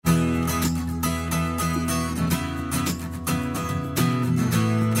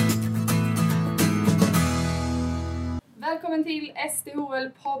välkommen till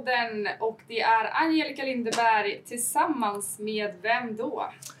SDHL-podden och det är Angelica Lindeberg tillsammans med vem då?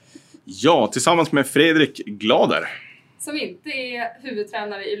 Ja, tillsammans med Fredrik Glader. Som inte är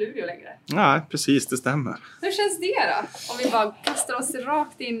huvudtränare i Luleå längre. Nej, precis, det stämmer. Hur känns det då? Om vi bara kastar oss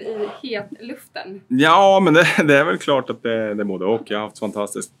rakt in i hetluften. Ja, men det är väl klart att det är både och. Jag har haft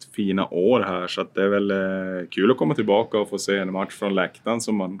fantastiskt fina år här så att det är väl kul att komma tillbaka och få se en match från läktaren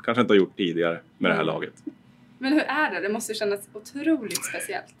som man kanske inte har gjort tidigare med det här laget. Men hur är det? Det måste kännas otroligt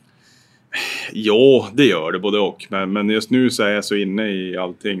speciellt. Jo, det gör det både och. Men just nu så är jag så inne i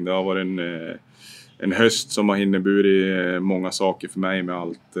allting. Det har varit en höst som har inneburit många saker för mig med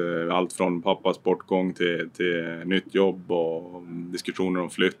allt från pappas bortgång till nytt jobb och diskussioner om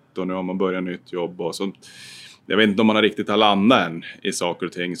flytt och nu har man börjat nytt jobb och sånt. Jag vet inte om man riktigt har landat än i saker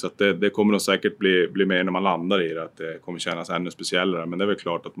och ting så att det kommer nog säkert bli mer när man landar i det, att det kommer kännas ännu speciellare, men det är väl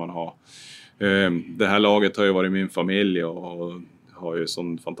klart att man har det här laget har ju varit min familj och har ju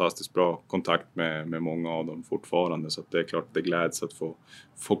sån fantastiskt bra kontakt med många av dem fortfarande. Så att det är klart att det gläds att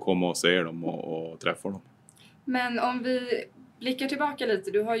få komma och se dem och träffa dem. Men om vi blickar tillbaka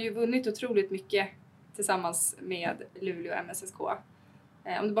lite, du har ju vunnit otroligt mycket tillsammans med Luleå MSSK.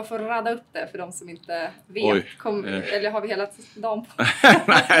 Om du bara får rada upp det för de som inte vet. Eller har vi hela dagen på?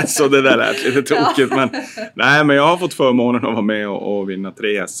 Nej, så det där lät lite tokigt. Ja. Men jag har fått förmånen att vara med och vinna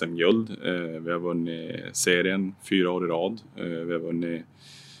 3 SM-guld. Vi har vunnit serien 4 år i rad. Vi har vunnit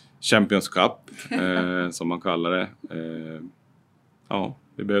Champions Cup, som man kallar det. Ja,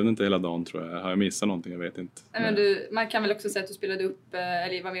 vi behövde inte hela dagen tror jag. Har jag missat någonting? Jag vet inte. Men man kan väl också säga att du spelade upp,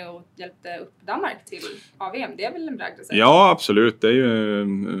 eller var med och hjälpte upp Danmark till AVM. Det är väl en bragd att säga? Ja, absolut. Det är ju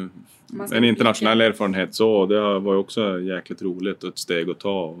en internationell erfarenhet så. Det var ju också jäkligt roligt och ett steg att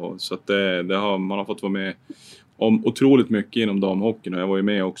ta. Så att man har fått vara med om otroligt mycket inom damhockeyn. Och jag var ju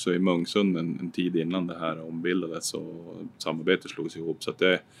med också i Munksund en tid innan det här ombildades och samarbetet slogs ihop. Så att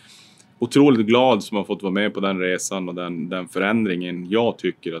det otroligt glad som har fått vara med på den resan och den förändringen jag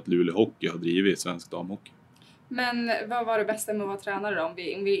tycker att Luleå Hockey har drivit i svensk damhockey. Men vad var det bästa med att vara tränare då? Om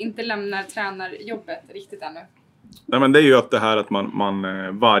vi inte lämnar tränarjobbet riktigt ännu. Nej, men det är ju att det här att man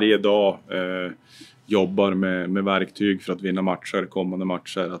varje dag jobbar med verktyg för att vinna matcher, kommande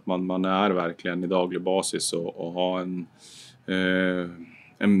matcher. Att man är verkligen i daglig basis och har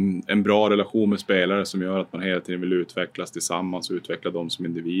en bra relation med spelare som gör att man hela tiden vill utvecklas tillsammans och utveckla dem som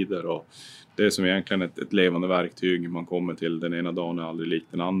individer. Och det är som egentligen ett levande verktyg man kommer till. Den ena dagen är aldrig lik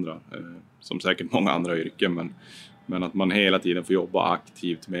den andra. Som säkert många andra yrken. Men att man hela tiden får jobba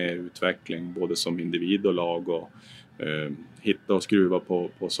aktivt med utveckling. Både som individ och lag. Och hitta och skruva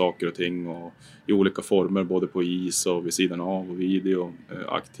på saker och ting. Och i olika former både på is och vid sidan av och video.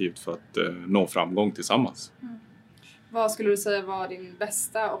 Aktivt för att nå framgång tillsammans. Mm. Vad skulle du säga var din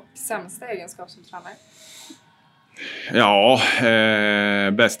bästa och sämsta egenskap som tränare? Ja,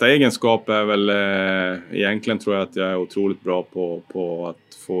 bästa egenskap är väl egentligen tror jag att jag är otroligt bra på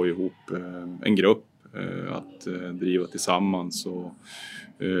att få ihop en grupp, att driva tillsammans och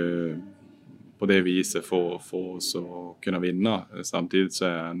på det viset få oss att kunna vinna. Samtidigt så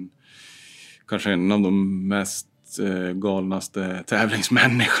är jag kanske en av de mest galnaste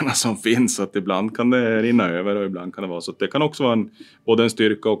tävlingsmänniskorna som finns, så att ibland kan det rinna över och ibland kan det vara så att det kan också vara både en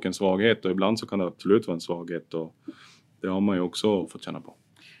styrka och en svaghet och ibland så kan det absolut vara en svaghet och det har man ju också fått känna på.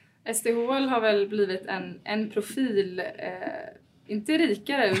 SDHL har väl blivit en profil, inte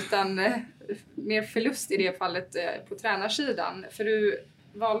rikare utan mer förlust i det fallet på tränarsidan, för du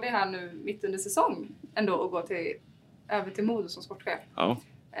valde här nu mitt under säsong ändå att gå över till Modo som sportchef. Ja.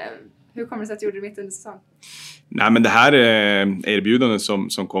 Hur kommer det sig att du gjorde det mitt under säsong? Nej, men det här erbjudandet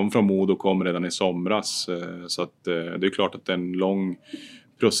som kom från Modo kom redan i somras. Så att det är klart att det är en lång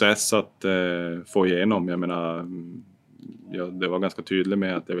process att få igenom. Jag menar, det var ganska tydligt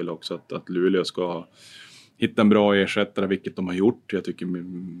med att jag vill också att Luleå ska hitta en bra ersättare, vilket de har gjort. Jag tycker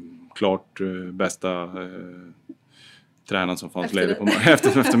klart bästa tränaren som fanns ledig på mig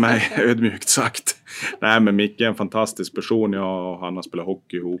efter mig, ödmjukt sagt. Nej, men Micke är en fantastisk person. Jag och han har spelat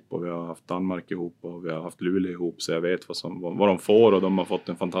hockey ihop och vi har haft Danmark ihop och vi har haft Luleå ihop, så jag vet vad de får och de har fått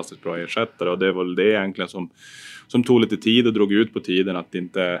en fantastiskt bra ersättare och det var väl det egentligen som tog lite tid och drog ut på tiden, att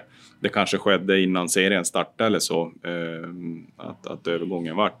det kanske skedde innan serien startade eller så, att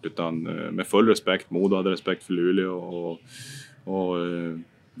övergången vart, utan med full respekt, Modo hade respekt för Luleå och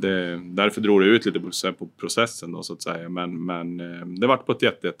därför drog det ut lite på processen då, så att säga. Men det var på ett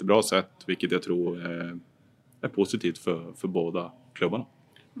jättebra sätt, vilket jag tror är positivt för båda klubbarna.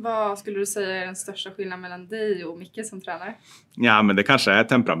 Vad skulle du säga är den största skillnaden mellan dig och Micke som tränare? Ja, men det kanske är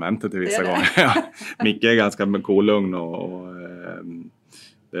temperamentet i vissa gånger. Ja, Micke är ganska cool, lugn och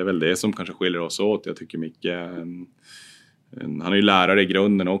det är väl det som kanske skiljer oss åt. Jag tycker Micke är Han är ju lärare i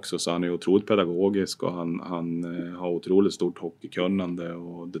grunden också, så han är otroligt pedagogisk och han har otroligt stort hockeykunnande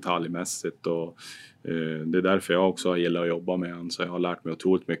och detaljmässigt, och det är därför jag också gillar att jobba med han. Så jag har lärt mig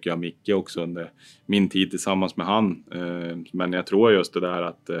otroligt mycket av Micke också under min tid tillsammans med han. Men jag tror just det där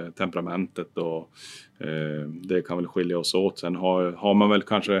att temperamentet och det kan väl skilja oss åt. Sen har man väl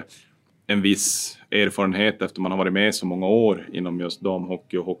kanske en viss erfarenhet efter man har varit med så många år inom just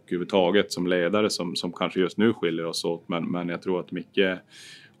damhockey och hockey överhuvudtaget som ledare som kanske just nu skiljer oss åt. Men jag tror att Micke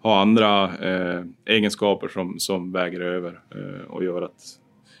har andra egenskaper som väger över och gör att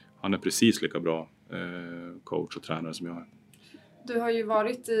han är precis lika bra coach och tränare som jag är. Du har ju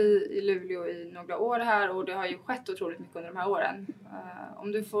varit i Luleå i några år här och det har ju skett otroligt mycket under de här åren.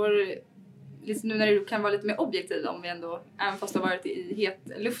 Om du får, liksom nu när du kan vara lite mer objektiv, om vi ändå, även fast du har varit i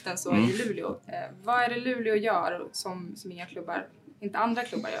hetluften så i Luleå. Vad är det Luleå gör som inga klubbar, inte andra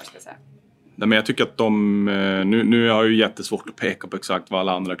klubbar gör, ska jag säga? Nej, men jag tycker att nu har jag ju jättesvårt att peka på exakt vad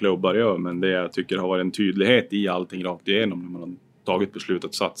alla andra klubbar gör, men det jag tycker har varit en tydlighet i allting rakt igenom när man har tagit beslut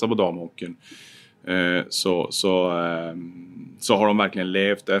att satsa på damhockeyn. Så har de verkligen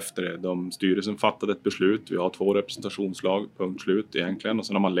levt efter det. Styrelsen fattade ett beslut. Vi har 2 representationslag, punkt slut egentligen. Och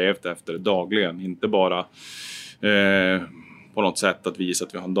sen har man levt efter det dagligen. Inte bara på något sätt att visa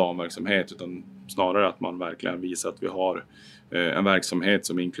att vi har en damverksamhet, utan snarare att man verkligen visar att vi har en verksamhet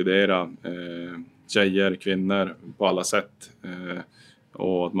som inkluderar tjejer, kvinnor på alla sätt.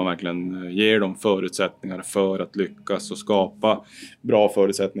 Och att man verkligen ger dem förutsättningar för att lyckas och skapa bra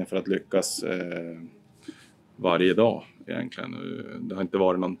förutsättningar för att lyckas varje dag egentligen. Det har inte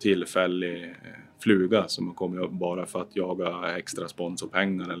varit någon tillfällig fluga som har kommit upp bara för att jaga extra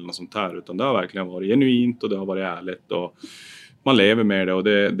sponsorpengar eller något sånt här, utan det har verkligen varit genuint och det har varit ärligt och man lever med det, och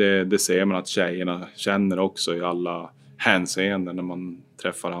det ser man att tjejerna känner också i alla hänseenden när man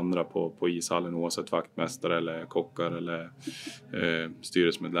träffar andra på ishallen, oavsett vaktmästare eller kockar eller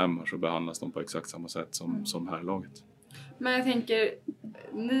styrelsemedlemmar, så behandlas de på exakt samma sätt som herrlaget. Men jag tänker,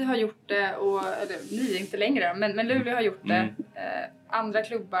 ni har gjort det, eller ni inte längre, men Luleå har gjort det. Andra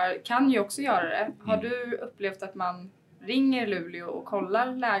klubbar kan ju också göra det. Har du upplevt att man ringer Luleå och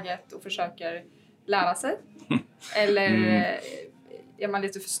kollar läget och försöker lära sig? Eller är man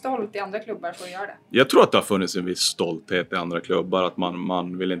lite för stolt i andra klubbar för att göra det? Jag tror att det har funnits en viss stolthet i andra klubbar, att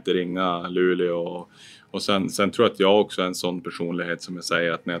man vill inte ringa Luleå. Och sen tror jag att jag också är en sån personlighet som jag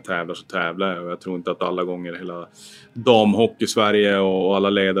säger att när jag tävlar så tävlar jag. Och jag tror inte att alla gånger hela damhockey i Sverige och alla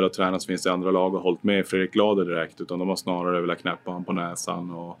ledare och tränare som finns i andra lag har hållit med Fredrik Glader direkt. Utan de har snarare velat knäppa han på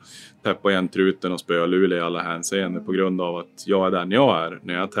näsan och täppa igen truten och spöa Luleå i alla hänseenden på grund av att jag är den jag är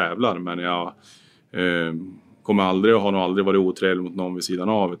när jag tävlar. Men jag kommer aldrig och har nog aldrig varit otrevlig mot någon vid sidan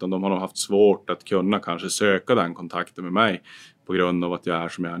av, utan de har nog haft svårt att kunna kanske söka den kontakten med mig på grund av att jag är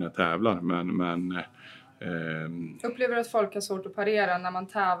som jag är när jag tävlar. Men upplever du att folk har svårt att parera när man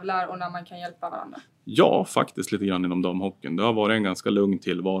tävlar och när man kan hjälpa varandra? Ja, faktiskt lite grann inom damhockeyn. Det har varit en ganska lugn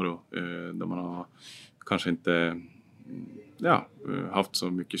tillvaro där man har kanske inte haft så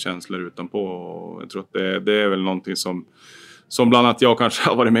mycket känslor utanpå. Och jag tror att det är väl någonting som bland annat jag kanske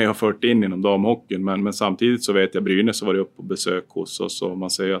har varit med och fört in inom damhockeyn. Men samtidigt så vet jag Brynäs har varit upp på besök hos oss och man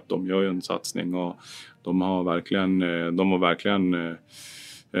ser att de gör en satsning och de var verkligen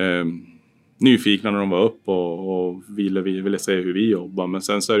nyfikna när de var upp och ville se hur vi jobbar. Men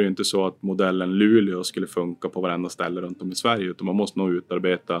sen så är det ju inte så att modellen Luleå skulle funka på varenda ställe runt om i Sverige, utan man måste nog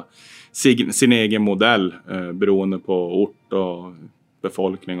utarbeta sin egen modell beroende på ort och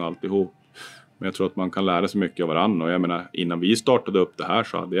befolkning och alltihop. Men jag tror att man kan lära sig mycket av varandra. Och jag menar, innan vi startade upp det här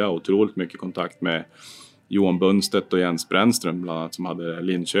så hade jag otroligt mycket kontakt med Johan Bundstedt och Jens Brännström bland annat, som hade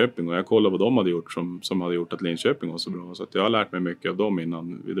Linköping. Och jag kollade vad de hade gjort som hade gjort att Linköping var så bra. Så att jag har lärt mig mycket av dem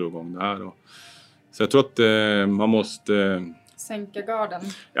innan vi drog igång det här. Så jag tror att man måste sänka garden.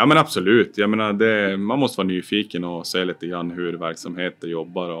 Ja, men absolut. Jag menar, man måste vara nyfiken och se lite grann hur verksamheter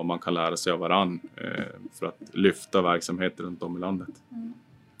jobbar. Och man kan lära sig av varann för att lyfta verksamheter runt om i landet.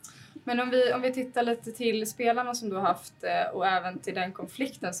 Men om vi tittar lite till spelarna som du har haft och även till den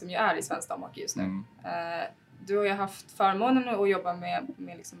konflikten som ju är i svensk damhockey just nu. Du har ju haft förmånen att jobba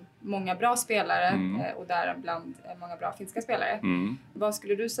med liksom många bra spelare och däribland många bra finska spelare. Vad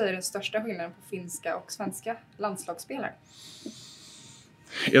skulle du säga är den största skillnaden på finska och svenska landslagsspelare?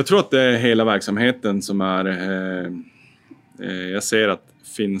 Jag tror att det är hela verksamheten som är... jag ser att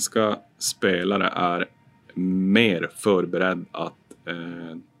finska spelare är mer förberedd att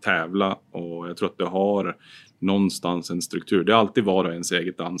tävla, och jag tror att det har någonstans en struktur. Det är alltid vara ens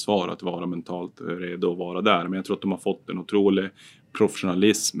eget ansvar att vara mentalt redo att vara där, men jag tror att de har fått en otrolig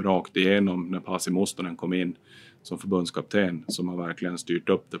professionalism rakt igenom när Pasi Mustonen kom in som förbundskapten som har verkligen styrt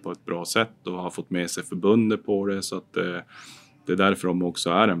upp det på ett bra sätt och har fått med sig förbundet på det. Så att det är därför de också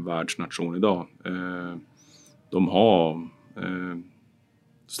är en världsnation idag. De har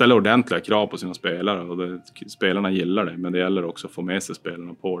ställer ordentliga krav på sina spelare och spelarna gillar det, men det gäller också att få med sig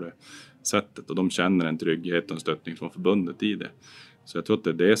spelarna på det sättet och de känner en trygghet och en stöttning från förbundet i det. Så jag tror att det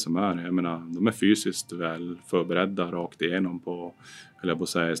är det som är, jag menar, de är fysiskt väl förberedda rakt igenom på, eller på att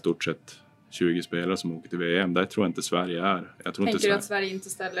säga i stort sett 20 spelare som åker till VM. Där tror jag inte Sverige är. Tänker du att Sverige inte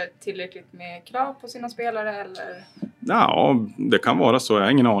ställer tillräckligt med krav på sina spelare eller? Ja, det kan vara så. Jag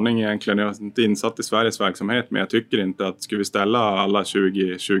har ingen aning egentligen. Jag är inte insatt i Sveriges verksamhet, men jag tycker inte att ska vi ställa alla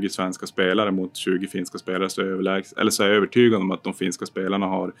 20 svenska spelare mot 20 finska spelare så är jag övertygad om att de finska spelarna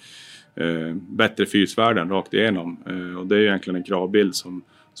har bättre fysvärden rakt igenom. Och det är egentligen en kravbild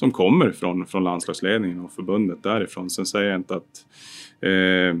som kommer från landslagsledningen och förbundet därifrån. Sen säger jag inte att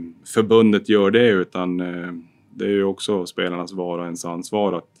förbundet gör det, utan det är ju också spelarnas var och ens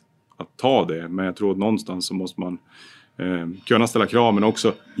ansvar att ta det. Men jag tror att någonstans så måste man kunna ställa krav, men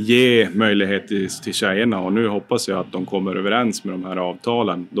också ge möjlighet till tjejerna. Och nu hoppas jag att de kommer överens med de här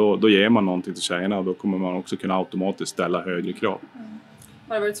avtalen. Då ger man någonting till tjejerna och då kommer man också kunna automatiskt ställa högre krav.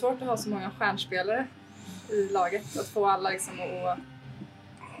 Har det varit svårt att ha så många stjärnspelare i laget? Att få alla liksom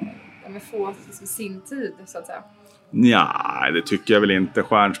att få liksom sin tid så att säga? Ja, det tycker jag väl inte.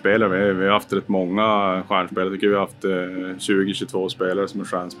 Stjärnspelare, vi har haft rätt många stjärnspelare. Jag tycker vi har haft 20-22 spelare som är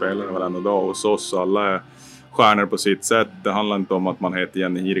stjärnspelare varenda dag hos oss. Alla är stjärnor på sitt sätt. Det handlar inte om att man heter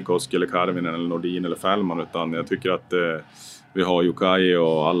Jenny Hirikoski eller Karvinen eller Nordin eller Fällman, utan jag tycker att vi har Jukai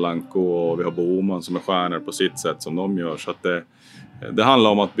och Allanko och vi har Boman som är stjärnor på sitt sätt som de gör. Så att det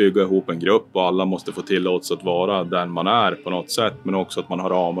handlar om att bygga ihop en grupp och alla måste få tillåtelse att vara den man är på något sätt, men också att man har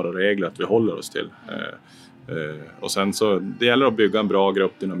ramar och regler att vi håller oss till. Och sen så det gäller att bygga en bra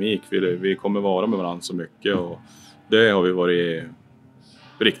gruppdynamik. Vi kommer vara med varandra så mycket och det har vi varit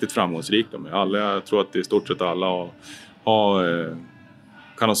riktigt framgångsrika med. Jag tror att i stort sett alla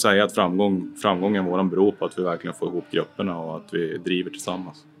kan nog säga att framgången våran beror på att vi verkligen får ihop grupperna och att vi driver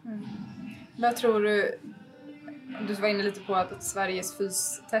tillsammans. Vad tror du var inne lite på att Sveriges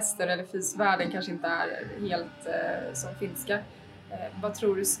fystester eller fysvärlden kanske inte är helt som finska. Vad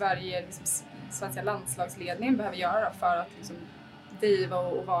tror du svenska landslagsledningen behöver göra för att liksom driva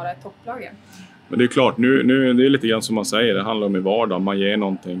och vara ett topplag? Men det är klart, nu det är lite grann som man säger, det handlar om i vardagen. Man ger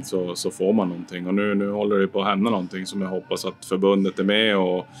någonting så får man någonting. Och nu håller det på att hända någonting som jag hoppas att förbundet är med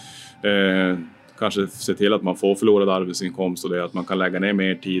och kanske se till att man får förlorad arbetsinkomst och det att man kan lägga ner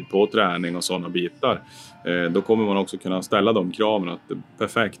mer tid på träning och sådana bitar. Då kommer man också kunna ställa de kraven att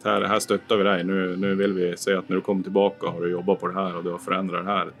perfekt, här stöttar vi dig. Nu vill vi se att när du kommer tillbaka har du jobbat på det här och du har förändrat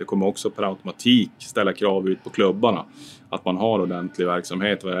det här. Det kommer också per automatik ställa krav ut på klubbarna att man har ordentlig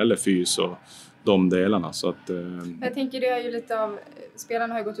verksamhet vad det gäller fys och de delarna. Så att, jag tänker det är ju lite av,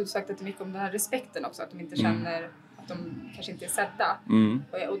 spelarna har ju gått ut och sagt att det är mycket om den här respekten också, att de inte känner att de kanske inte är sedda.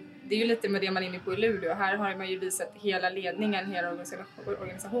 Och det är ju lite med det man är inne på i Luleå. Här har man ju visat hela ledningen, hela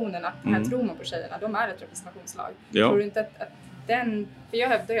organisationen att här tror man på tjejerna. De är ett representationslag. Ja. Tror du inte att den, för jag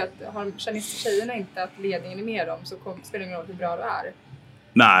hävdar ju att känner tjejerna inte att ledningen är med dem så spelar det ingen roll hur bra du är.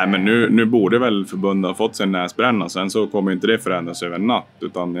 Nej, men nu borde väl förbundet ha fått sig en näsbränna. Sen så kommer inte det förändras över en natt.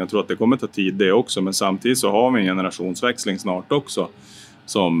 Utan jag tror att det kommer ta tid det också. Men samtidigt så har vi en generationsväxling snart också.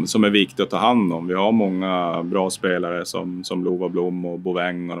 Som är viktigt att ta hand om. Vi har många bra spelare som Lova Blom och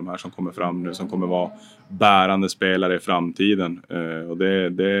Boväng och de här som kommer fram nu. Som kommer vara bärande spelare i framtiden. Och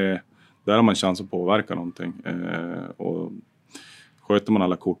där har man chans att påverka någonting. Och sköter man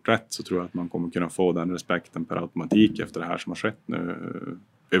alla kort rätt så tror jag att man kommer kunna få den respekten per automatik efter det här som har skett nu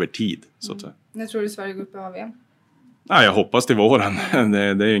över tid så att säga. När tror du Sverige går upp i AVM? Nej, jag hoppas till våren.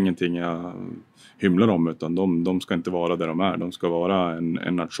 Det är ingenting jag hymlar om utan de ska inte vara där de är. De ska vara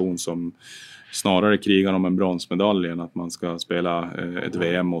en nation som snarare krigar om en bronsmedalj än att man ska spela ett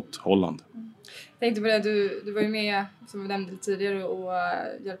VM mot Holland. Jag tänkte på det, du var ju med som vi nämnde tidigare och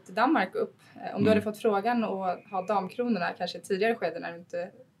hjälpte Danmark upp. Om du hade fått frågan att ha damkronorna kanske tidigare skede när du inte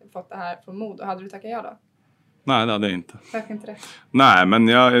fått det här från Modo, hade du tackat ja då? Nej, det hade jag inte. Varför inte det? Nej, men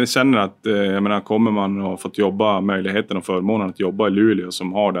jag känner att kommer man och fått jobba, möjligheten och förmånen att jobba i Luleå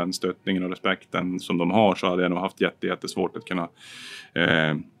som har den stöttningen och respekten som de har, så hade jag nog haft jättesvårt att kunna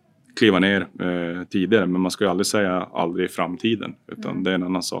kliva ner tidigare. Men man ska ju aldrig säga aldrig i framtiden, utan det är en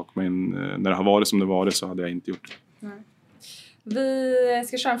annan sak. Men när det har varit som det varit så hade jag inte gjort det. Nej. Vi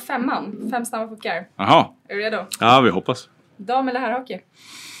ska köra 5 snabba puckar. Jaha. Är du redo? Ja, vi hoppas. Dam eller herrhockey?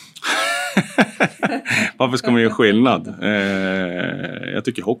 Varför ska man göra skillnad? Jag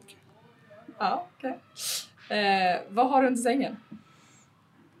tycker hockey. Ja, okej. Vad har du under sängen?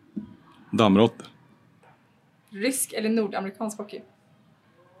 Dammråttor. Rysk eller nordamerikansk hockey?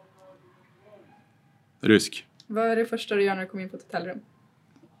 Rysk. Vad är det första du gör när du kommer in på ett hotellrum?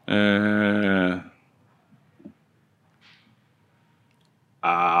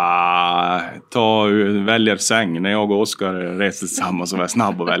 Väljer säng. När jag och Oskar reser tillsammans så var jag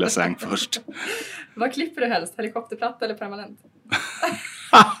snabb och välja säng först. Vad klipper du helst? Helikopterplatta eller permanent?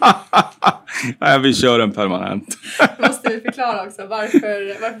 Nej, vi kör en permanent. Måste vi förklara också.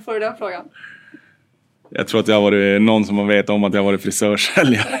 Varför får du den frågan? Jag tror att jag har varit någon som har vet om att jag har varit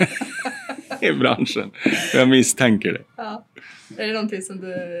frisörsäljare i branschen. Jag misstänker det. Ja. Är det någonting som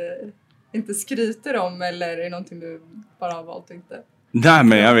du inte skryter om eller är det någonting du bara har valt att inte? Nej,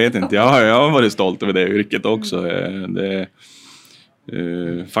 men jag vet inte. Jag har varit stolt över det yrket också.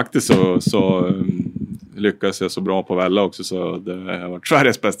 Faktiskt så lyckas jag så bra på Välla också, så det har varit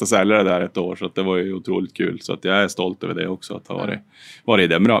Sveriges bästa säljare där ett år, så att det var ju otroligt kul, så att jag är stolt över det också, att ha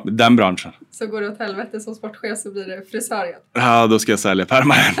varit i den branschen. Så går det åt helvete som sportchef så blir det frisör. Ja, då ska jag sälja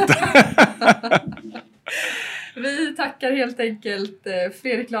permanent. Vi tackar helt enkelt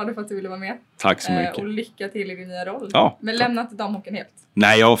Fredrik Lader för att du ville vara med. Tack så mycket. Och lycka till i din nya roll. Ja, men lämna inte damhockeyn helt.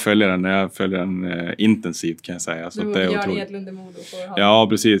 Nej, jag följer den intensivt, kan jag säga. Så du och det är Björn otroligt. Edlund i Modo. Ja,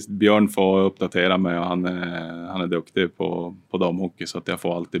 precis. Björn får uppdatera mig och han är duktig på damhockey, så att jag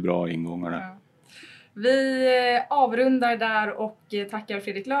får alltid bra ingångar där. Ja. Vi avrundar där och tackar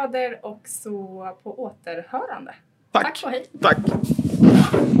Fredrik Lader och så på återhörande. Tack och hej. Tack.